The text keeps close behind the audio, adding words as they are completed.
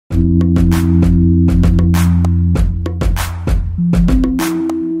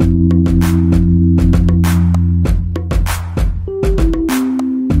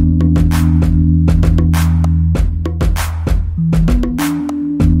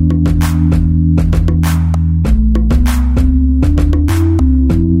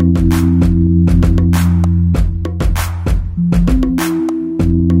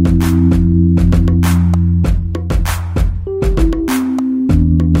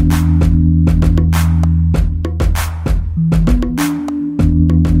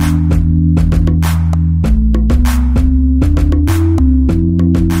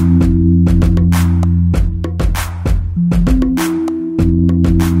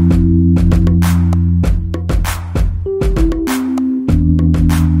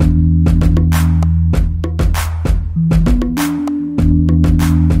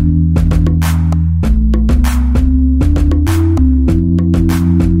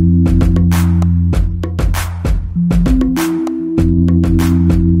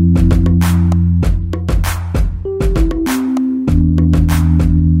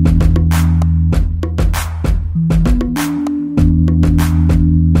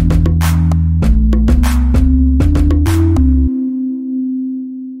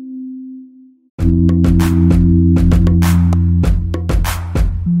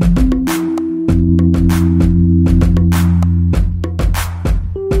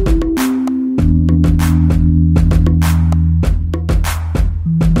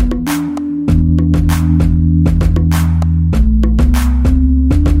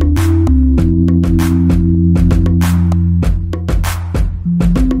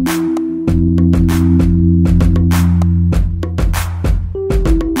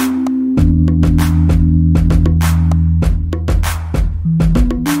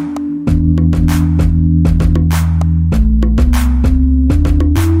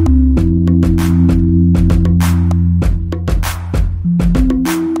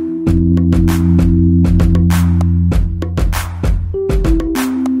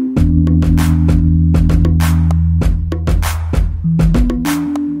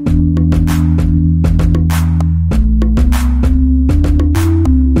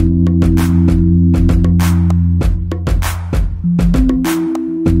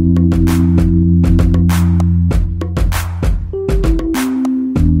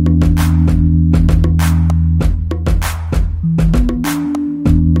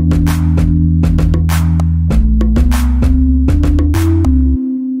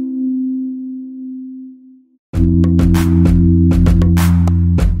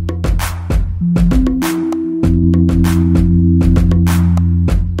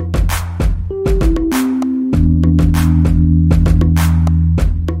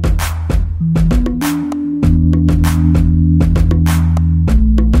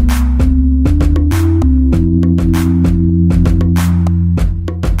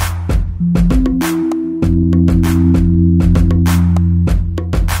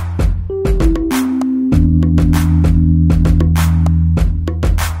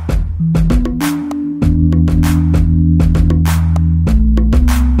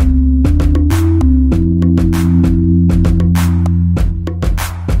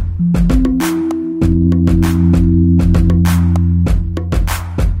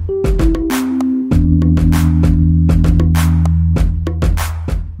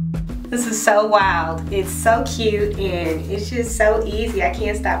is so wild. It's so cute and it's just so easy. I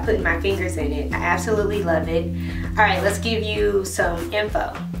can't stop putting my fingers in it. I absolutely love it. All right, let's give you some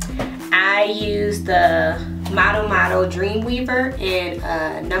info. I use the Motto Dreamweaver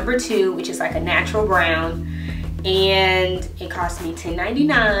in number 2, which is like a natural brown, and it cost me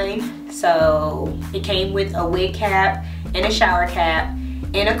 $10.99. So it came with a wig cap and a shower cap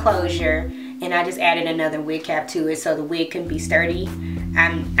and a closure, and I just added another wig cap to it so the wig can be sturdy.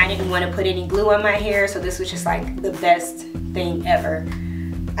 I didn't want to put any glue on my hair, so this was just like the best thing ever.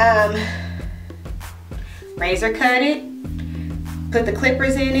 Razor cut it, put the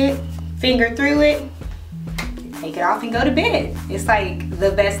clippers in it, finger through it, take it off and go to bed. It's like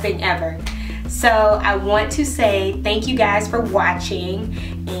the best thing ever. So I want to say thank you guys for watching,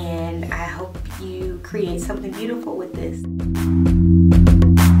 and I hope you create something beautiful with this.